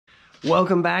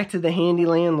Welcome back to the Handy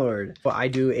Landlord. Well, I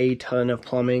do a ton of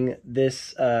plumbing.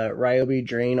 This Ryobi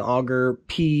drain auger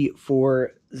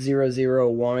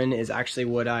P4001 is actually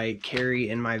what I carry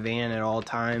in my van at all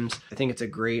times. I think it's a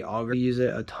great auger. I use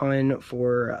it a ton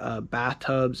for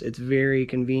bathtubs. It's very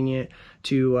convenient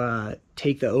to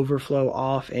take the overflow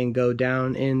off and go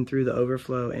down in through the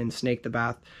overflow and snake the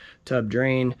bathtub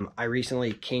drain. I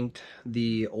recently kinked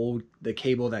the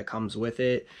cable that comes with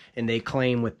it, and they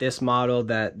claim with this model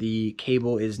that the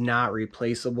cable is not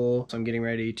replaceable. So I'm getting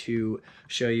ready to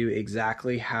show you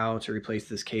exactly how to replace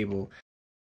this cable.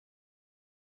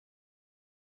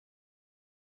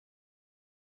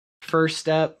 First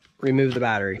step, remove the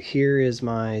battery. Here is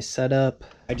my setup.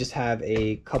 I just have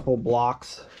a couple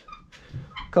blocks,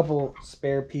 couple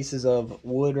spare pieces of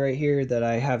wood right here that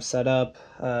I have set up.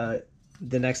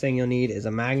 The next thing you'll need is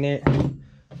a magnet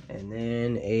and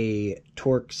then a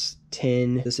Torx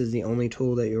tin. This is the only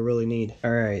tool that you'll really need.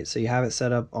 All right, so you have it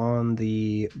set up on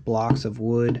the blocks of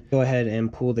wood. Go ahead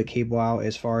and pull the cable out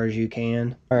as far as you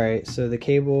can. All right, so the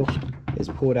cable is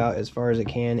pulled out as far as it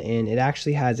can, and it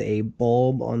actually has a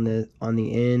bulb on the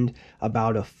end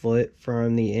about a foot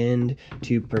from the end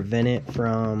to prevent it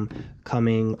from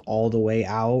coming all the way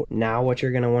out. Now what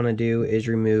you're gonna wanna do is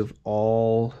remove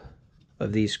all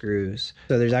of these screws.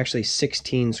 So there's actually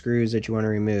 16 screws that you want to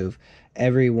remove.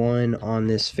 Every one on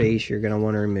this face you're going to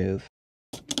want to remove.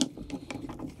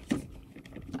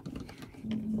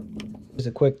 As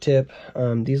a quick tip,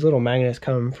 these little magnets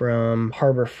come from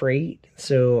Harbor Freight,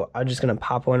 so I'm just going to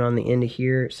pop one on the end of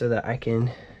here so that I can,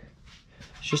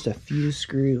 it's just a few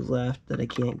screws left that I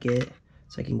can't get,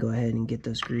 so I can go ahead and get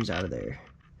those screws out of there.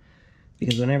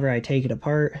 Because whenever I take it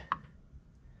apart,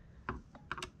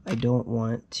 I don't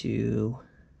want to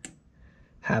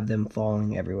have them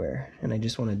falling everywhere, and I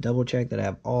just want to double check that I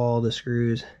have all the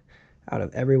screws out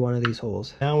of every one of these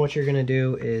holes. Now what you're going to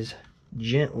do is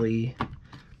gently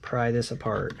pry this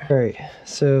apart. All right,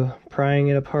 so prying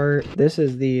it apart, this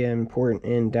is the important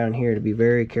end down here, to be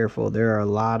very careful. There are a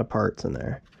lot of parts in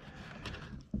there,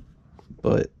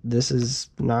 but this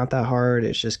is not that hard.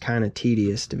 It's just kind of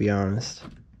tedious, to be honest.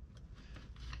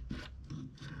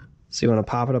 So you want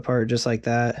to pop it apart just like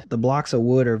that. The blocks of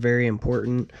wood are very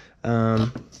important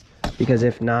because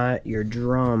if not, your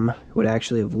drum would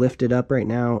actually have lifted up right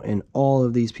now and all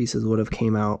of these pieces would have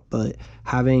came out. But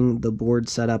having the board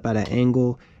set up at an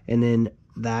angle, and then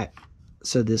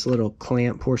so this little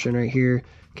clamp portion right here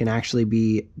can actually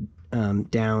be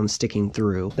down sticking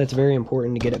through. That's very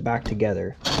important to get it back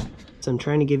together. So I'm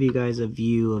trying to give you guys a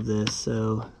view of this.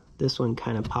 So this one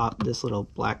kind of popped, this little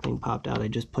black thing popped out. I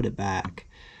just put it back.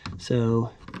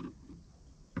 So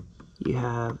you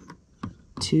have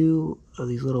two of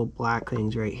these little black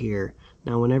things right here.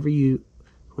 Now whenever you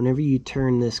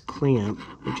turn this clamp,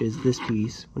 which is this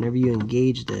piece, whenever you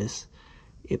engage this,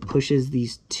 it pushes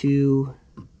these two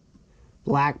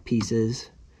black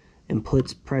pieces and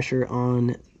puts pressure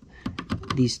on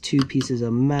these two pieces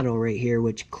of metal right here,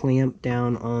 which clamp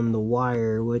down on the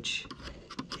wire, which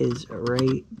is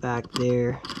right back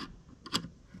there.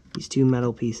 These two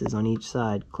metal pieces on each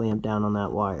side clamp down on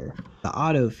that wire. The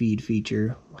auto feed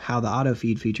feature, how the auto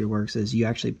feed feature works is you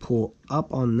actually pull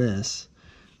up on this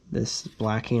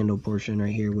black handle portion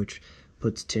right here, which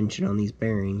puts tension on these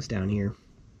bearings down here.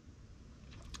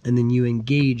 And then you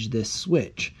engage this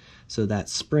switch. So that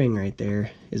spring right there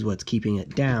is what's keeping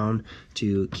it down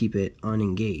to keep it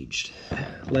unengaged.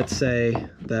 Let's say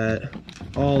that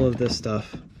all of this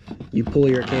stuff, you pull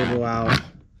your cable out,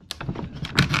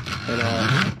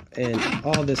 and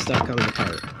all this stuff comes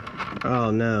apart. Oh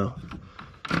no.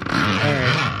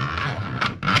 Alright.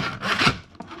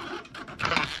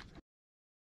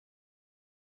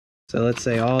 So let's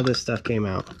say all this stuff came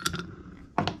out.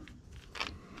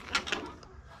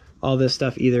 All this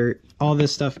stuff either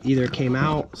came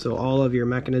out, so all of your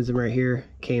mechanism right here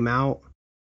came out.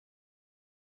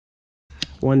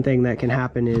 One thing that can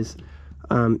happen is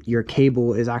your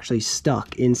cable is actually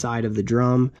stuck inside of the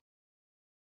drum.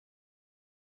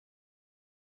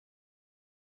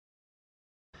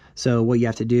 So what you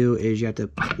have to do is you have to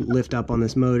lift up on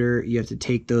this motor, you have to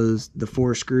take the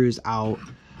 4 screws out,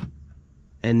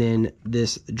 and then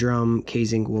this drum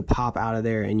casing will pop out of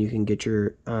there, and you can get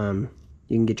your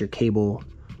cable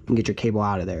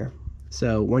out of there.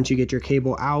 So once you get your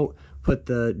cable out, put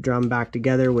the drum back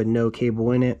together with no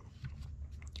cable in it,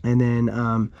 and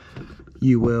then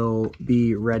you will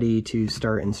be ready to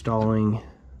start installing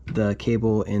the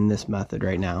cable in this method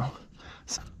right now.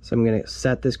 So I'm going to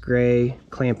set this gray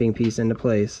clamping piece into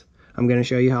place. I'm going to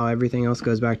show you how everything else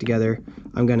goes back together.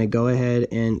 I'm going to go ahead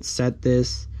and set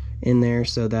this in there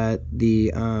so that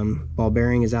the ball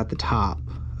bearing is at the top,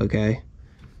 okay?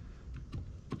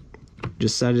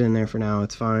 just set it in there for now,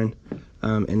 it's fine.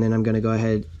 And then I'm gonna go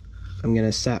ahead, I'm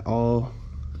gonna set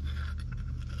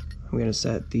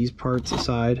these parts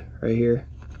aside right here.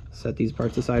 Set these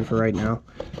parts aside for right now.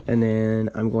 And then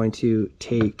I'm going to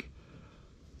take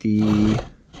the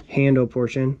handle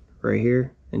portion right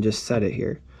here and just set it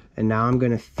here. And now I'm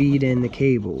gonna feed in the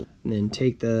cable, and then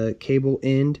take the cable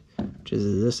end, which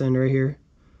is this end right here,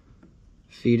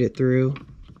 feed it through.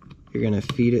 You're gonna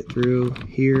feed it through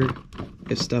here.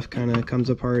 If stuff kind of comes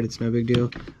apart, it's no big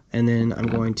deal. And then I'm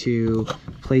going to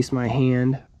place my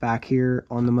hand back here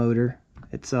on the motor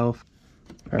itself.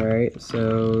 All right,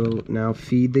 so now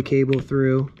feed the cable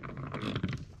through.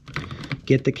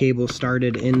 Get the cable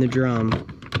started in the drum.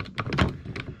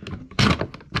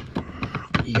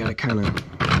 You gotta kind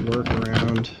of work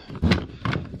around.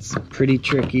 It's pretty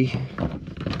tricky.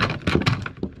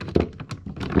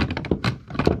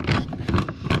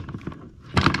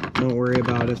 Don't worry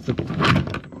about if the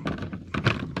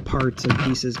parts and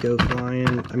pieces go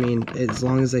flying. I mean, as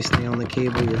long as they stay on the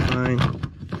cable, you're fine.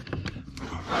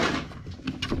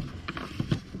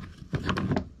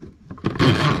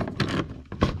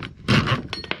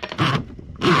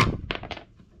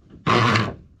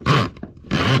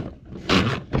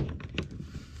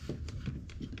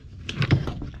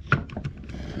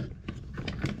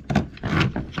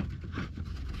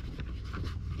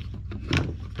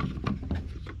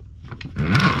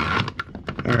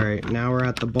 Alright, now we're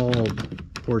at the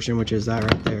bulb portion, which is that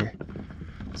right there.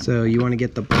 So you want to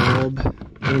get the bulb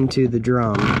into the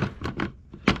drum.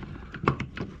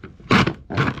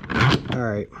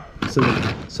 Alright,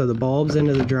 so the bulb's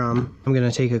into the drum. I'm going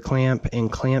to take a clamp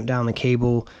and clamp down the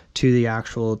cable to the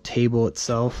actual table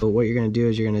itself. So what you're going to do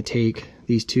is you're going to take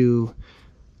these two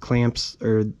clamps,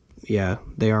 or yeah,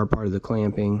 they are part of the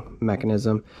clamping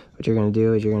mechanism. What you're going to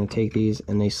do is you're going to take these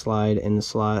and they slide in the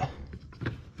slot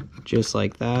just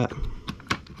like that.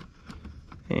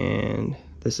 And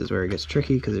this is where it gets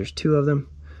tricky because there's two of them.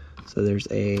 So there's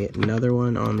another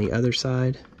one on the other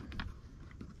side.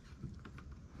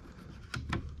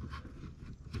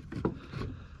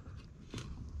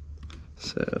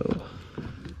 So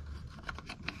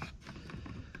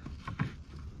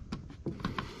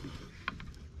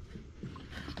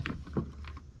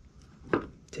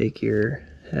take your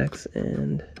hex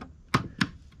and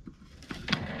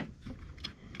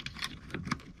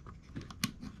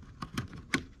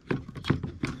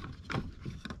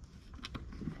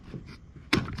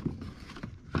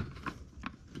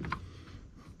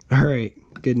alright,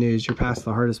 good news, you're past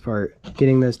the hardest part.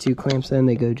 Getting those two clamps in,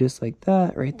 they go just like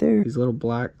that right there. These little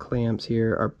black clamps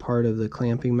here are part of the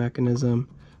clamping mechanism.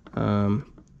 You want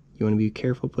to be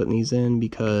careful putting these in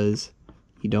because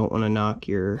you don't want to knock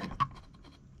your,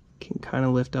 can kind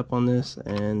of lift up on this,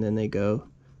 and then they go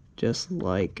just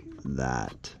like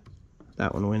that.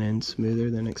 That one went in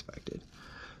smoother than expected.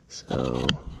 So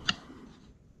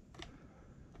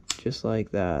just like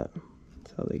that.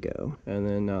 That's how they go. And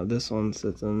then now this one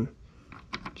sits in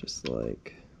just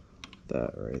like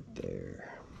that right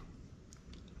there.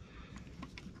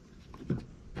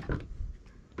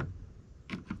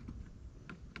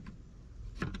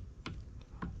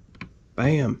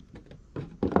 Bam.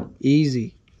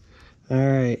 Easy.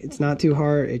 Alright, it's not too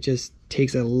hard, it just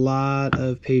takes a lot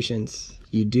of patience.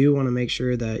 You do want to make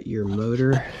sure that your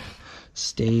motor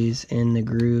stays in the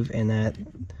groove and that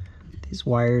these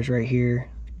wires right here,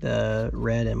 the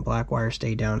red and black wires,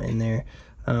 stay down in there.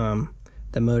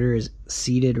 The motor is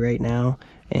seated right now,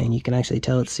 and you can actually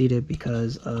tell it's seated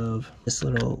because of this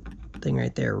little thing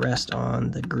right there, rest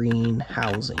on the green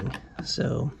housing.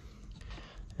 So,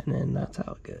 and then that's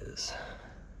how it goes.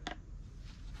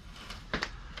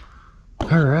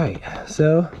 Alright,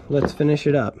 so let's finish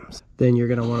it up. Then you're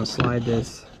going to want to slide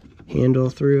this handle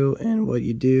through, and what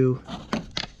you do,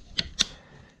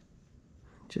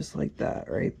 just like that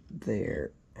right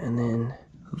there, and then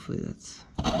hopefully that's,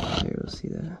 there, you'll see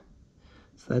that.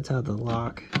 So that's how the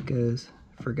lock goes.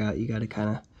 Forgot you got to kind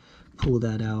of pull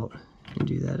that out and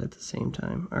do that at the same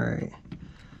time. Alright,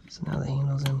 so now the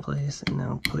handle's in place, and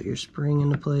now put your spring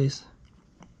into place.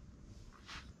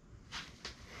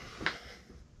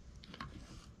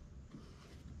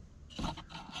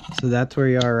 So that's where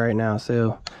you are right now.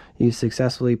 So you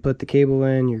successfully put the cable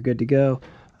in, you're good to go.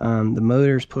 The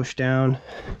motor's pushed down.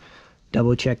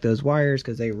 Double check those wires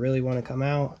because they really want to come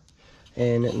out.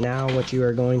 And now what you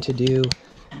are going to do,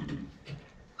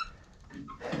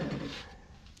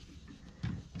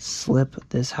 slip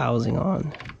this housing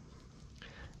on.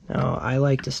 Now I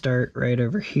like to start right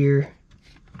over here.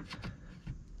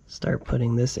 Start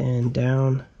putting this end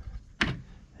down, and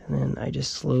then I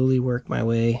just slowly work my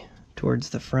way towards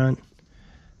the front.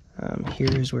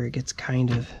 Here's where it gets kind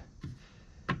of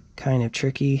kind of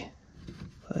tricky,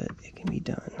 but it can be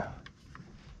done.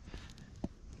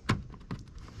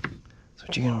 So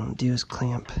what you're gonna want to do is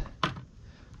clamp,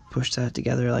 push that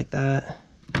together like that.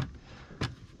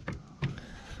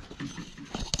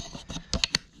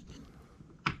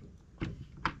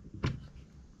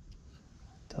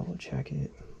 Double check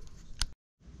it.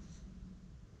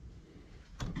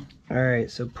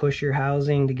 Alright, so push your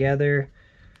housing together,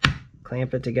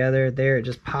 clamp it together. There, it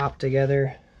just popped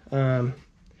together.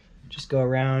 Just go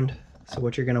around. So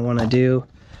what you're going to want to do,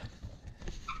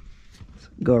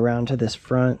 go around to this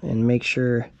front and make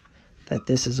sure that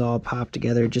this is all popped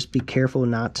together. Just be careful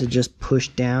not to just push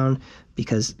down,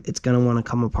 because it's going to want to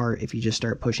come apart if you just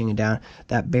start pushing it down.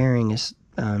 That bearing is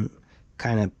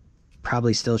kind of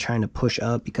probably still trying to push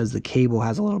up because the cable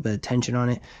has a little bit of tension on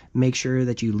it. Make sure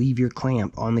that you leave your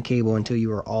clamp on the cable until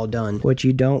you are all done. What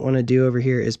you don't want to do over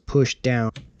here is push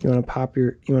down. You want to pop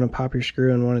your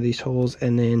screw in one of these holes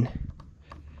and then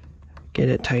get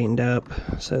it tightened up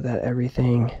so that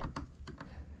everything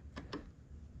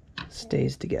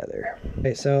stays together.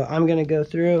 Okay, so I'm gonna go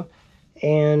through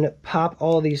and pop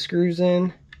all these screws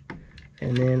in,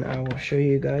 and then I will show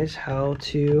you guys how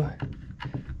to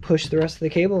push the rest of the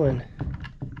cable in.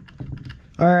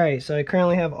 Alright, so I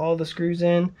currently have all the screws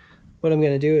in. What I'm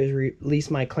going to do is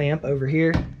release my clamp over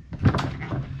here.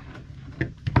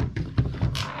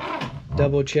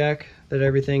 Double check that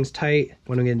everything's tight.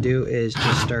 What I'm going to do is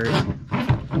just start, I'm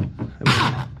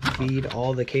going to feed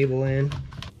all the cable in.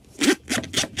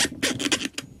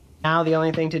 Now the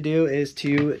only thing to do is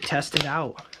to test it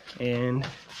out. And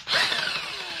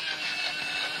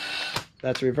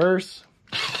that's reverse.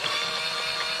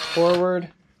 Forward,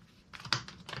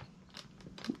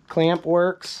 clamp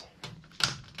works,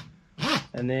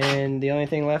 and then the only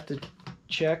thing left to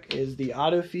check is the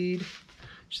auto feed.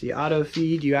 The auto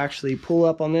feed, you actually pull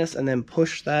up on this and then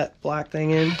push that black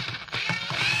thing in.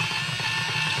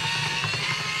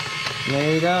 And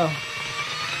there you go.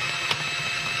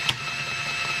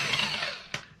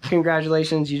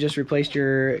 Congratulations, you just replaced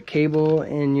your cable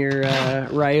in your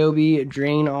Ryobi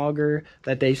drain auger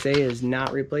that they say is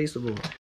not replaceable.